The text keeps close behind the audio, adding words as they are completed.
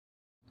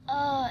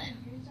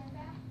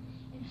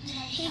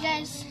Hey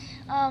guys,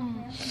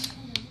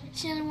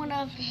 it's another one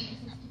of,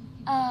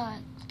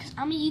 cause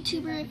I'm a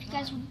YouTuber. If you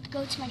guys would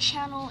go to my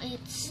channel,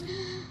 it's,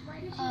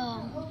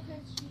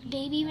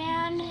 Baby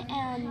Man,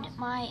 and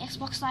my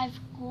Xbox Live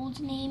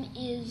Gold name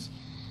is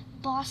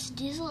Boss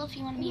Dizzle, if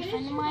you want to be a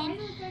friend of mine.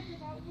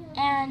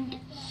 And,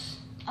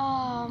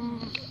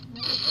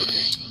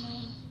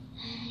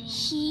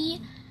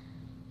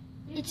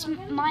 it's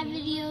my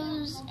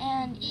videos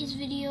and his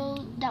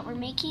video that we're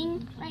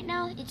making right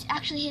now. It's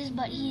actually his,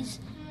 but he's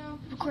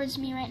records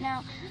me right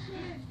now.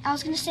 I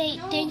was gonna say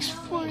thanks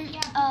for,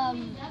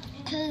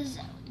 cause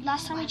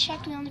last time we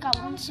checked, we only got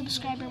 1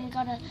 subscriber and we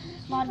got a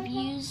lot of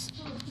views.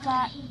 We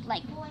got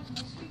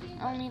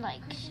only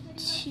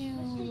 2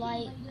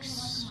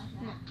 likes.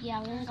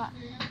 Yeah, we only got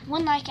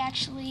 1 like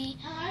actually.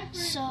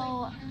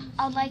 So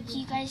I'd like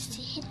you guys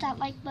to hit that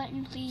like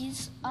button,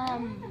 please.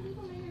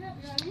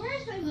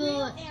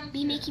 We'll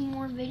be making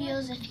more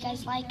videos if you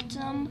guys liked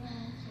them.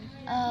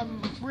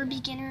 We're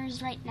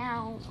beginners right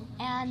now,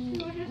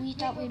 and we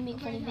thought we'd make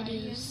funny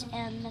videos,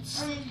 and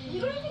that's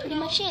pretty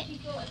much it.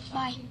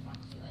 Bye.